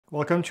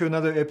Welcome to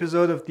another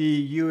episode of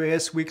the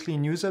UAS Weekly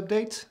News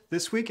Update.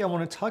 This week I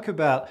want to talk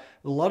about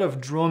a lot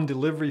of drone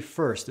delivery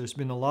first. There's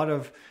been a lot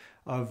of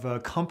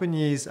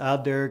companies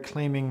out there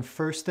claiming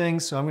first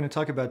things, so I'm going to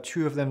talk about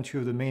two of them, two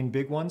of the main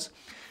big ones.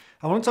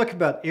 I want to talk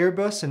about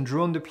Airbus and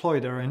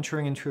DroneDeploy that are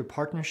entering into a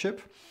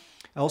partnership.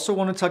 I also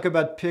want to talk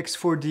about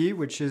Pix4D,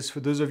 which is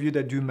for those of you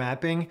that do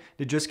mapping.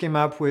 They just came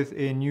up with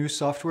a new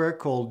software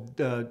called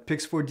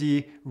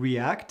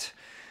Pix4DReact.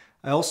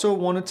 I also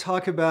want to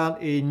talk about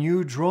a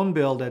new drone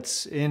bill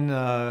that's in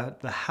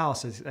the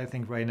House, I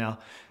think right now,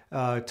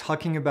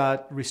 talking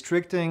about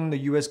restricting the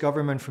US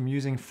government from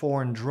using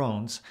foreign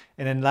drones.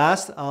 And then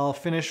last, I'll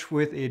finish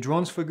with a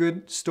Drones for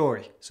Good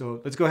story.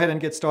 So let's go ahead and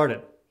get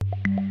started.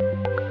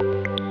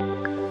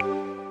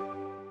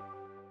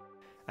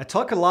 I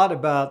talk a lot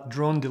about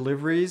drone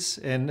deliveries,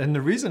 and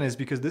the reason is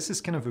because this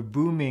is kind of a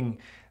booming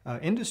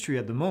industry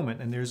at the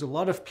moment, and there's a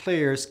lot of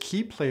players,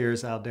 key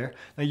players out there.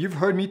 Now, you've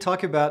heard me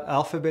talk about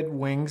Alphabet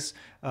Wings.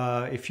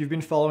 If you've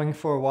been following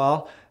for a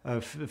while,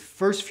 the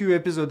first few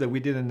episodes that we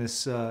did in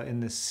this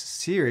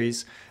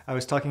series, I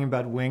was talking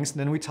about Wings. And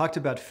then we talked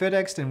about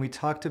FedEx, and we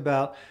talked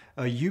about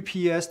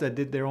UPS that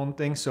did their own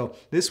thing. So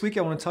this week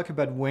I want to talk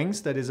about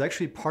Wings that is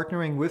actually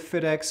partnering with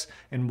FedEx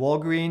and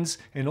Walgreens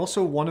and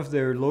also one of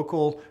their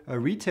local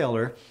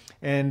retailer.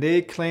 And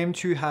they claim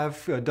to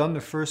have done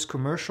the first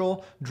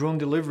commercial drone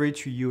delivery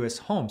to US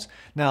homes.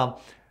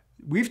 Now,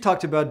 we've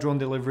talked about drone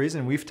deliveries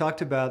and we've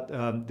talked about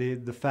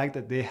the fact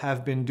that they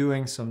have been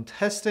doing some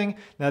testing.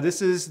 Now,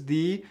 this is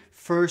the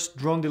first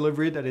drone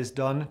delivery that is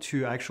done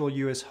to actual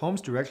US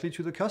homes directly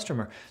to the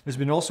customer. There's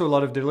been also a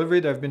lot of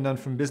delivery that have been done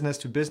from business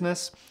to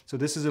business. So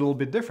this is a little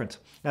bit different.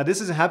 Now, this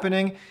is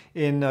happening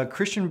in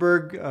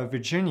Christiansburg,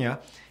 Virginia.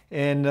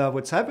 And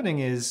what's happening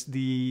is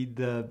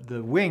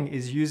the wing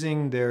is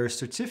using their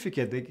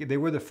certificate. They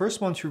were the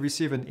first one to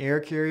receive an air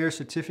carrier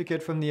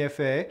certificate from the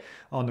FAA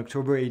on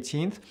October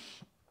 18th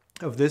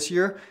of this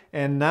year.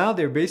 And now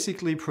they're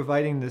basically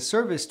providing the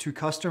service to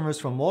customers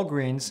from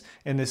Walgreens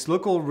and this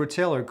local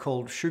retailer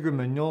called Sugar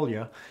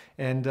Magnolia.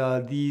 And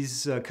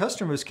these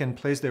customers can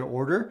place their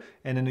order,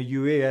 and then the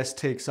UAS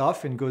takes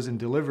off and goes and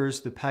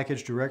delivers the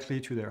package directly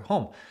to their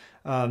home.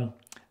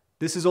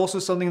 This is also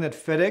something that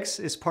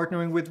FedEx is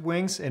partnering with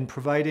Wings and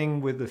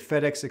providing with the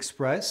FedEx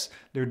Express.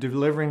 They're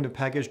delivering the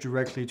package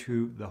directly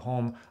to the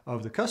home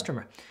of the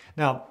customer.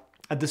 Now,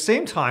 at the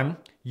same time,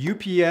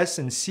 UPS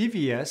and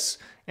CVS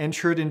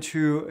entered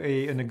into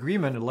an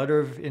agreement, a letter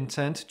of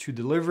intent to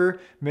deliver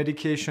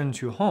medication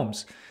to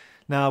homes.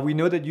 Now, we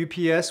know that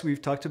UPS,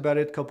 we've talked about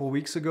it a couple of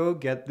weeks ago,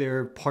 get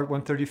their Part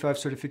 135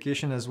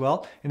 certification as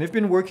well. And they've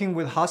been working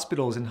with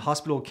hospitals and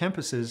hospital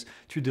campuses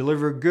to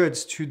deliver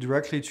goods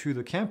directly to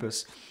the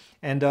campus.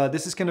 And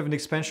this is kind of an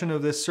expansion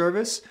of this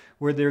service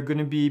where they're going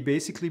to be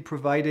basically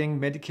providing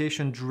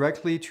medication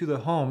directly to the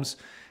homes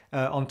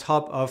on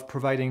top of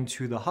providing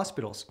to the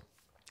hospitals.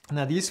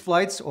 Now, these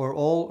flights are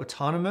all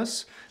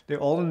autonomous. They're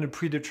all in a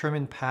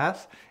predetermined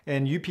path.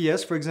 And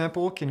UPS, for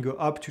example, can go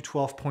up to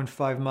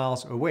 12.5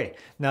 miles away.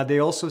 Now, they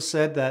also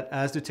said that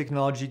as the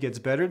technology gets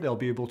better, they'll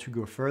be able to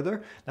go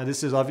further. Now,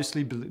 this is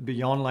obviously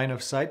beyond line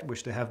of sight,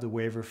 which they have the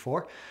waiver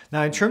for.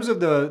 Now, in terms of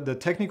the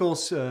technical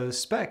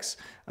specs,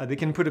 they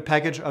can put a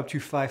package up to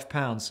 5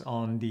 pounds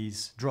on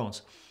these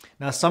drones.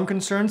 Now, some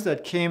concerns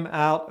that came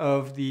out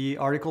of the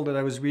article that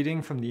I was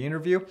reading from the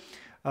interview,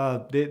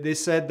 they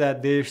said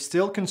that they're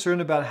still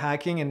concerned about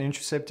hacking and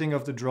intercepting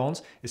of the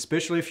drones,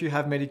 especially if you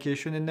have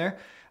medication in there.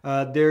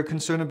 They're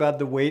concerned about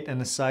the weight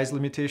and the size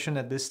limitation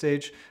at this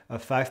stage.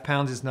 5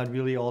 pounds is not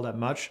really all that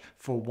much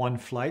for one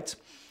flight.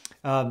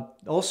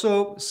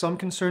 Also, some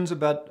concerns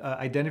about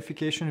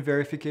identification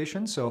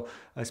verification. So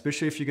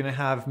especially if you're going to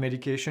have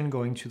medication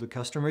going to the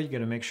customer, you got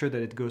to make sure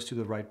that it goes to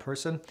the right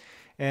person.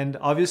 And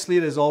obviously,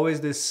 there's always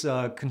this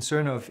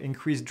concern of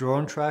increased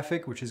drone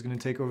traffic, which is going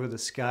to take over the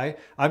sky.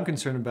 I'm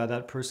concerned about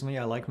that personally.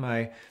 I like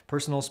my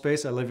personal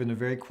space. I live in a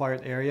very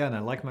quiet area, and I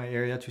like my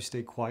area to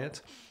stay quiet.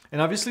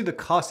 And obviously, the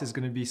cost is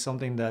going to be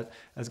something that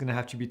is going to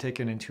have to be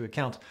taken into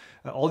account.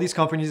 All these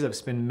companies have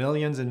spent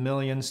millions and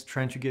millions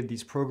trying to get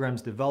these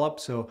programs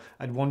developed. So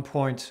at one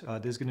point, they're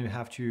going to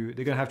have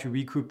to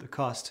recoup the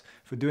cost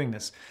for doing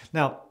this.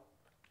 Now,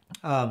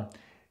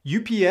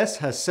 UPS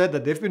has said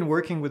that they've been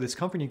working with this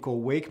company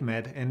called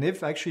WakeMed, and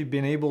they've actually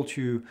been able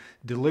to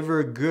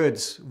deliver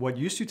goods. What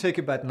used to take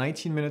about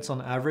 19 minutes on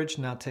average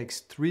now takes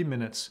 3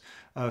 minutes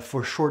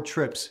for short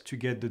trips to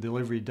get the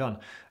delivery done.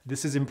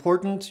 This is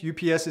important.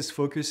 UPS is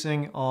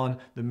focusing on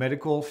the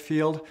medical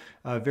field.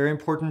 Very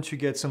important to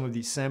get some of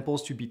these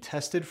samples to be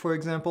tested, for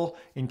example,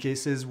 in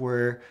cases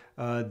where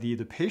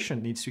the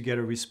patient needs to get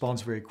a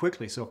response very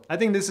quickly. So I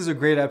think this is a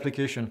great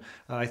application.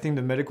 I think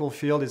the medical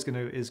field is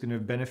going to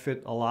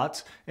benefit a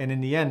lot. And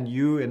in the end,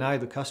 you and I,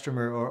 the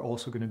customer, are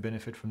also going to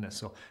benefit from this.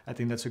 So I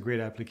think that's a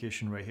great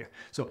application right here.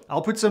 So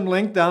I'll put some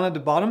link down at the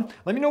bottom.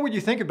 Let me know what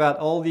you think about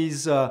all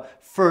these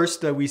firsts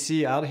that we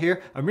see out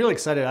here. I'm really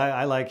excited.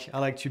 I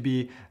like to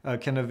be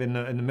kind of in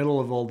the middle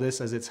of all this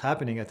as it's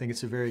happening. I think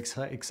it's a very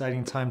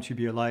exciting time to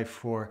be alive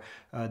for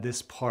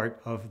this part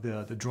of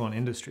the drone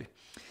industry.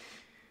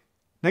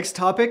 Next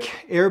topic,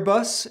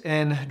 Airbus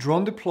and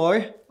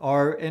DroneDeploy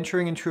are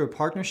entering into a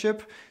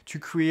partnership to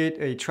create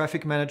a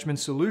traffic management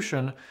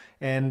solution,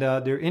 and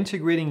they're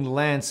integrating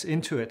Lance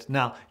into it.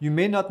 Now, you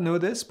may not know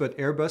this, but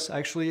Airbus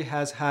actually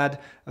has had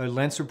a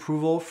Lance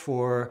approval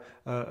for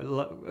a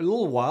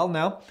little while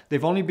now.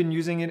 They've only been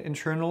using it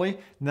internally.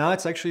 Now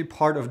it's actually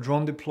part of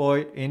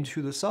DroneDeploy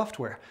into the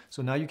software.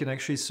 So now you can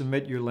actually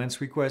submit your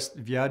Lance request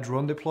via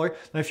DroneDeploy.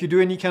 Now, if you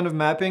do any kind of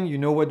mapping, you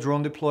know what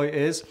DroneDeploy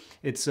is.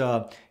 It's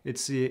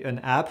an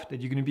app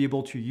that you're going to be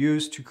able to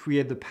use to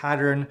create the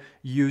pattern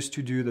used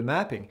to do the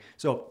mapping.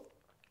 So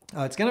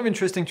it's kind of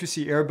interesting to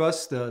see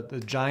Airbus, the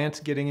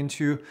giant, getting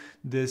into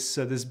this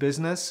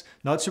business.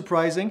 Not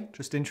surprising,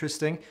 just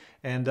interesting.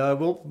 And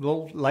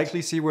we'll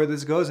likely see where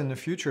this goes in the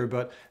future.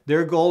 But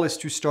their goal is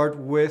to start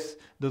with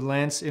the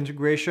Lance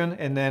integration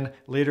and then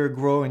later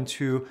grow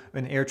into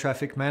an air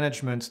traffic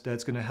management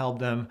that's going to help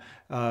them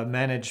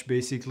manage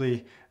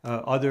basically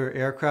other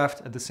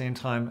aircraft at the same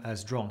time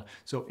as drone.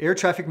 So air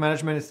traffic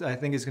management, I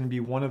think, is going to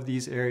be one of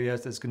these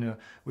areas that's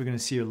we're going to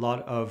see a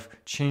lot of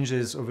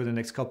changes over the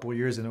next couple of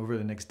years and over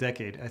the next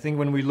decade. I think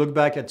when we look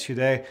back at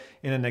today,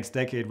 in the next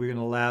decade, we're going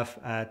to laugh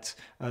at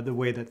the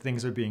way that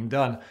things are being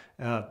done,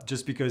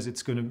 just because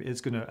it's going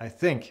to, I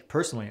think,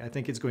 personally, I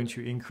think it's going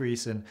to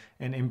increase and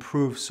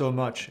improve so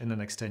much in the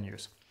next 10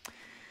 years.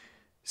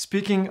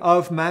 Speaking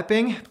of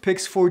mapping,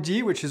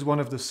 Pix4D, which is one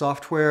of the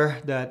software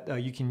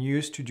that you can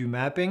use to do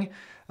mapping,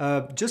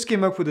 just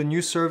came up with a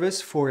new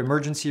service for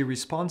emergency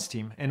response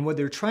team. And what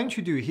they're trying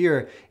to do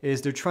here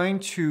is they're trying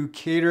to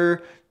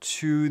cater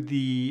to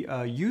the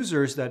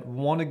users that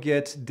want to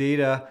get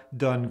data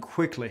done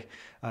quickly.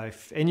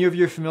 If any of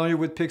you are familiar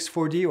with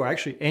Pix4D, or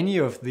actually any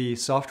of the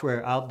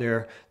software out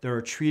there that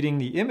are treating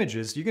the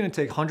images, you're going to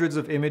take hundreds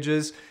of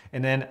images,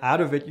 and then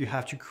out of it you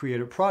have to create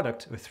a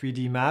product, a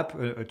 3D map,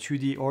 a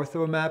 2D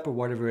ortho map, or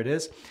whatever it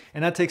is,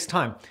 and that takes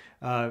time.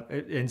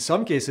 In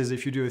some cases,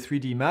 if you do a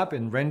 3D map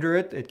and render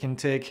it, it can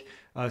take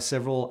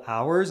several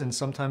hours and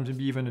sometimes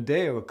maybe even a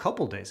day or a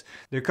couple days.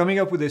 They're coming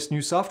up with this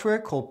new software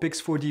called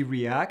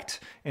Pix4DReact,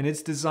 and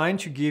it's designed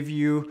to give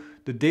you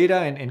the data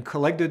and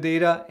collect the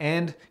data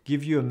and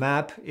give you a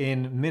map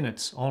in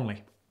minutes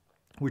only,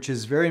 which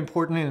is very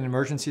important in an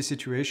emergency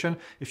situation.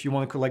 If you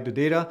want to collect the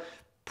data,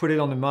 put it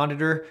on the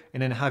monitor,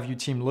 and then have your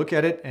team look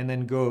at it and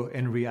then go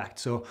and react.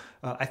 So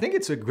I think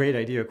it's a great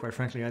idea, quite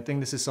frankly. I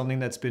think this is something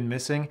that's been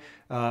missing.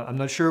 I'm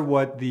not sure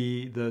what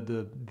the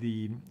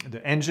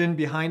engine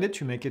behind it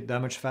to make it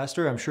that much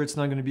faster. I'm sure it's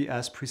not going to be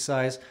as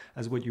precise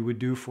as what you would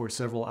do for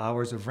several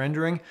hours of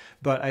rendering,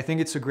 but I think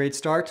it's a great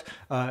start.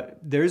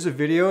 There is a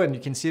video, and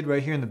you can see it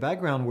right here in the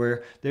background,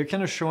 where they're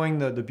kind of showing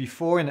the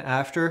before and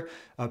after,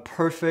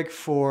 perfect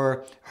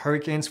for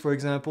hurricanes, for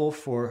example,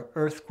 for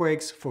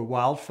earthquakes, for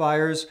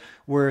wildfires,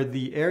 where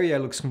the area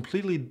looks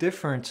completely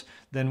different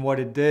than what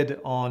it did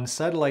on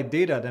satellite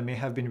data that may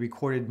have been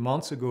recorded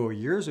months ago or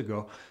years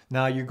ago.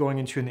 Now you're going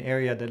into an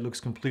area that looks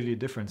completely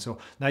different. So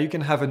now you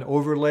can have an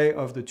overlay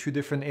of the two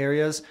different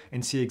areas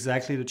and see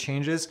exactly the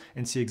changes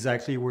and see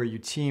exactly where your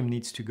team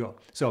needs to go.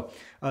 So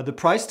the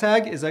price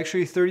tag is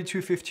actually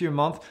 $32.50 a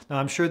month. Now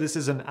I'm sure this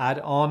is an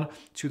add-on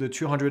to the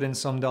 $200 and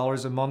some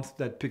a month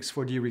that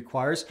Pix4D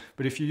requires.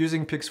 But if you're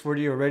using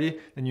Pix4D already,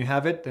 then you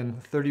have it,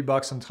 then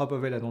 $30 on top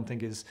of it, I don't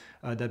think is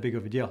that big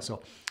of a deal.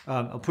 So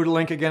I'll put a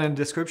link again in the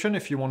description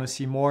if you want to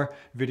see more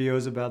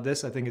videos about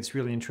this. I think it's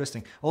really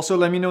interesting. Also,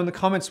 let me know in the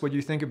comments what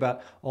you think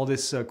about all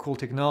this cool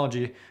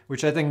technology,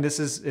 which I think this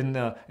is in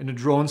the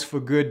Drones for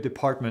Good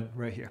department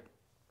right here.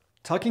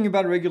 Talking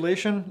about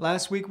regulation,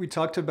 last week we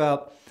talked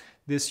about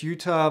this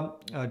Utah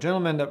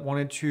gentleman that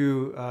wanted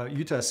to,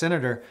 Utah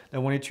senator,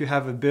 that wanted to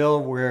have a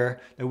bill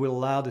where it would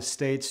allow the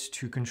states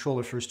to control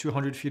the first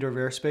 200 feet of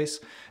airspace.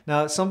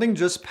 Now, something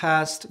just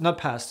passed, not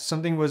passed,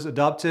 something was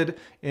adopted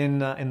in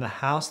the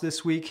House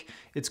this week.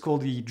 It's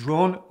called the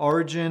Drone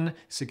Origin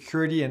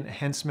Security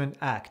Enhancement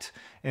Act.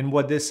 And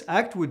what this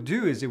act would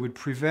do is it would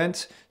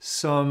prevent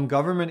some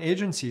government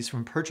agencies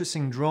from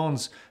purchasing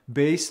drones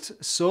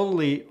based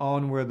solely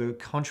on where the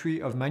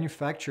country of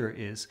manufacture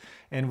is,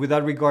 and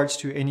without regards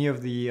to any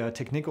of the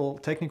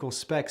technical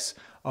specs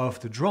of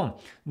the drone.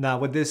 Now,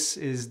 what this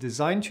is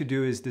designed to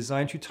do is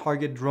designed to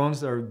target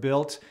drones that are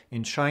built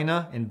in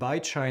China and by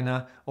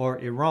China or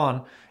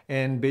Iran,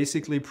 and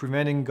basically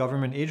preventing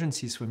government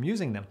agencies from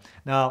using them.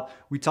 Now,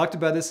 we talked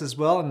about this as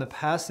well in the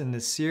past in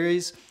this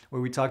series,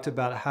 where we talked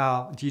about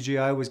how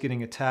DJI was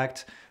getting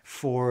attacked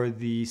for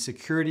the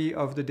security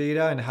of the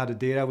data and how the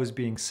data was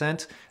being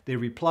sent. They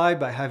replied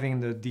by having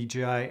the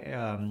DJI,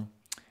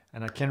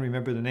 and I can't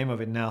remember the name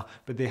of it now,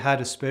 but they had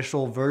a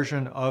special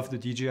version of the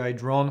DJI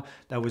drone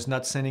that was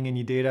not sending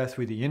any data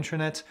through the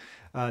internet.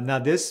 Now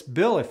this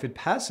bill, if it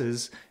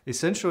passes,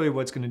 essentially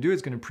what it's going to do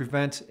is going to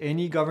prevent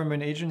any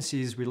government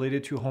agencies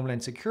related to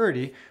Homeland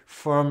Security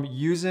from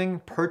using,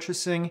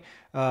 purchasing,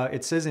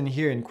 it says in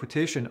here in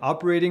quotation,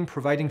 operating,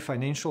 providing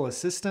financial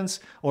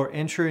assistance, or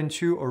enter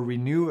into or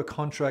renew a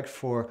contract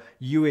for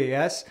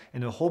UAS,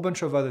 and a whole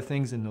bunch of other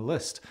things in the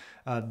list.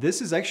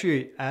 This is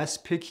actually as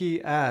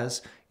picky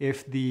as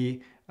if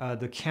the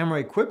the camera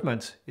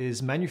equipment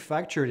is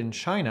manufactured in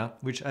China,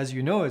 which, as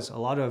you know, is a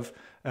lot of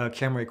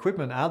camera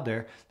equipment out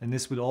there, and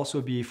this would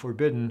also be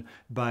forbidden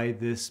by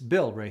this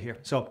bill right here.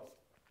 So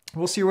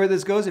we'll see where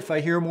this goes. If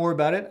I hear more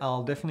about it,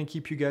 I'll definitely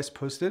keep you guys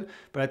posted.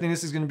 But I think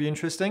this is going to be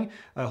interesting.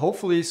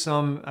 Hopefully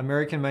some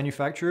American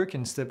manufacturer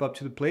can step up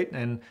to the plate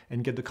and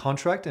get the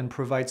contract and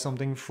provide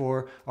something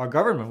for our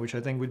government, which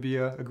I think would be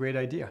a great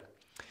idea.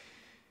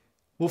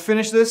 We'll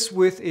finish this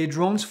with a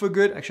Drones for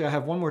Good. Actually, I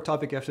have one more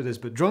topic after this,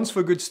 but Drones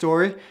for Good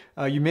story.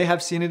 You may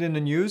have seen it in the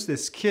news.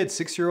 This kid,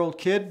 6-year-old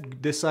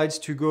kid, decides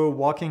to go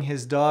walking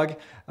his dog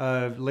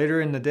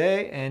later in the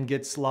day and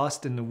gets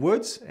lost in the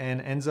woods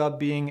and ends up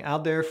being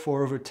out there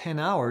for over 10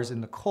 hours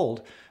in the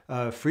cold,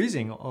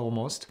 freezing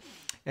almost.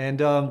 And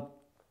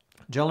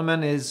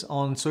gentleman is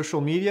on social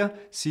media,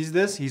 sees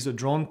this. He's a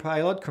drone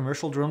pilot,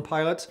 commercial drone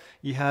pilot.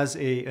 He has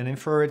an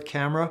infrared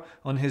camera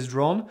on his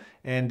drone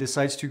and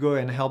decides to go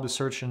and help the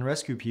search and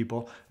rescue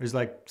people. There's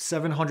like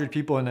 700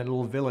 people in that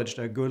little village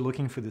that go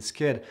looking for this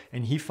kid,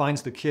 and he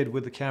finds the kid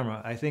with the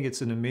camera. I think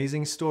it's an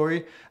amazing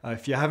story.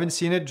 If you haven't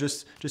seen it,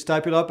 just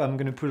type it up. I'm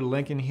going to put a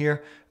link in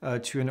here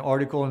to an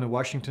article in the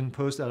Washington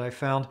Post that I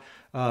found.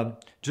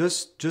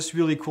 Just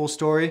really cool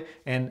story,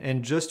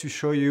 and just to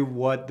show you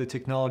what the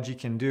technology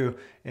can do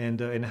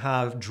and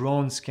how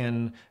drones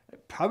can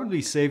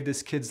probably save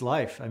this kid's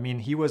life. I mean,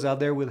 he was out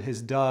there with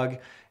his dog,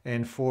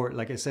 and for,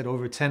 like I said,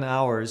 over 10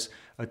 hours,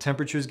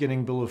 temperatures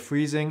getting below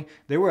freezing.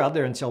 They were out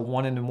there until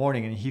 1 in the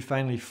morning, and he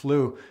finally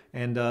flew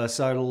and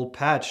saw a little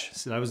patch.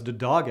 So that was the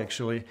dog,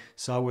 actually.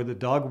 Saw where the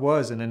dog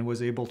was, and then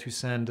was able to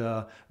send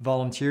a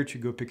volunteer to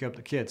go pick up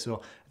the kid. So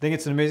I think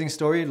it's an amazing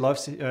story.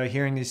 Love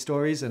hearing these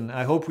stories, and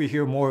I hope we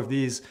hear more of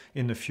these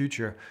in the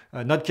future.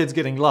 Not kids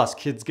getting lost,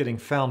 kids getting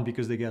found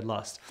because they get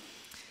lost.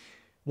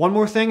 One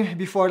more thing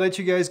before I let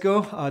you guys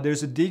go.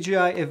 There's a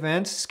DJI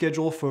event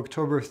scheduled for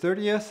October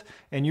 30th,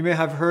 and you may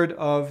have heard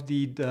of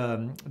the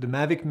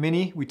Mavic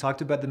Mini. We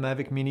talked about the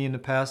Mavic Mini in the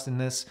past in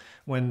this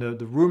when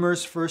the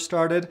rumors first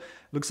started.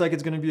 Looks like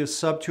it's going to be a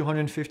sub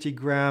 250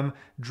 gram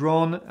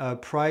drone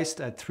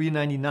priced at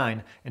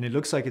 $399, and it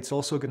looks like it's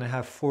also going to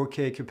have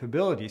 4K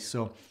capabilities.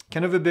 So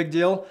kind of a big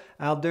deal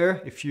out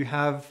there. If you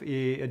have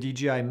a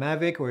DJI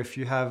Mavic, or if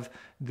you have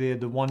the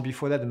one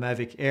before that, the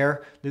Mavic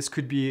Air, this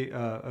could be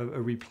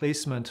a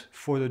replacement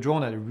for the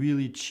drone at a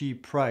really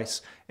cheap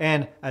price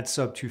and at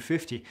sub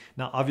 250.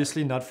 Now,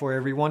 obviously not for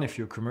everyone. If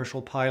you're a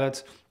commercial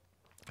pilot,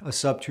 a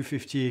sub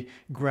 250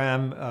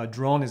 gram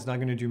drone is not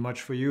going to do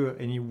much for you.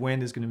 Any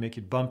wind is going to make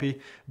it bumpy.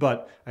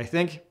 But I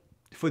think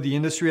for the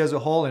industry as a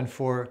whole, and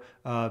for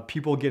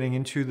people getting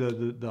into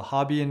the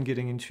hobby and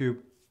getting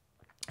into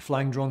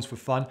flying drones for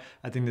fun,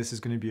 I think this is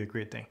going to be a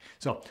great thing.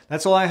 So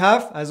that's all I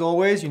have. As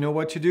always, you know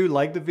what to do.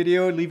 Like the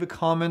video, leave a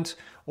comment,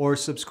 or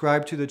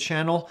subscribe to the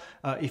channel.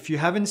 If you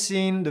haven't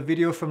seen the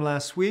video from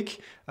last week,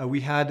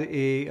 we had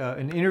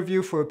an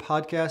interview for a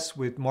podcast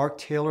with Mark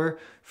Taylor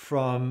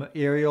from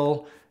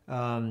Aerial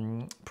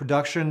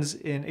Productions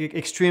in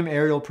Extreme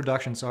Aerial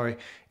Production, sorry,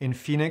 in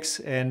Phoenix,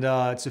 and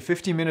it's a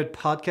 50-minute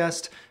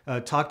podcast.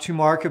 Talk to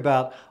Mark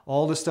about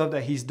all the stuff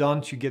that he's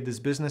done to get this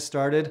business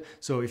started.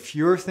 So if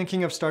you're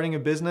thinking of starting a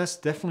business,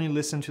 definitely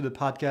listen to the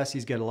podcast.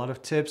 He's got a lot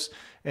of tips,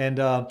 and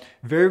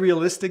very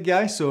realistic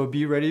guy. So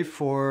be ready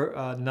for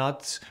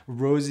not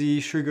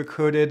rosy,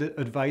 sugar-coated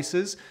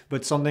advices,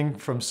 but something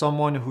from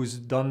someone who's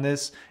done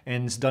this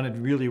and has done it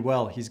really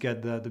well. He's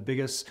got the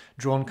biggest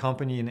drone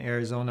company in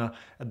Arizona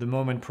at the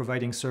moment,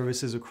 providing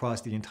services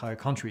across the entire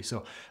country.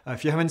 So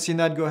if you haven't seen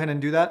that, go ahead and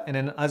do that. And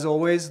then, as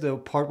always, the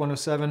Part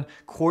 107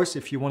 course,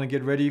 if you want to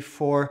get ready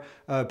for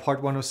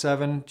Part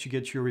 107 to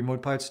get your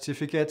remote pilot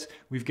certificate,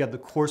 we've got the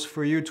course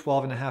for you,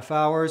 12.5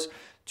 hours.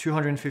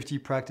 250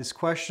 practice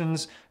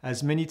questions,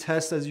 as many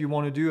tests as you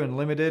want to do,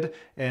 unlimited,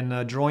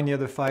 and join the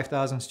other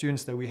 5,000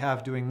 students that we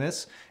have doing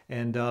this.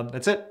 And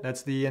that's it.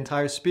 That's the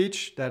entire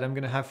speech that I'm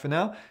going to have for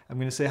now. I'm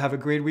going to say have a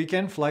great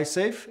weekend, fly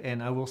safe,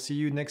 and I will see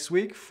you next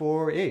week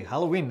for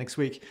Halloween next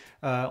week,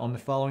 on the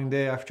following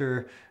day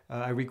after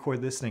I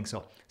record this thing.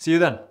 So see you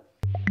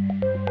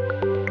then.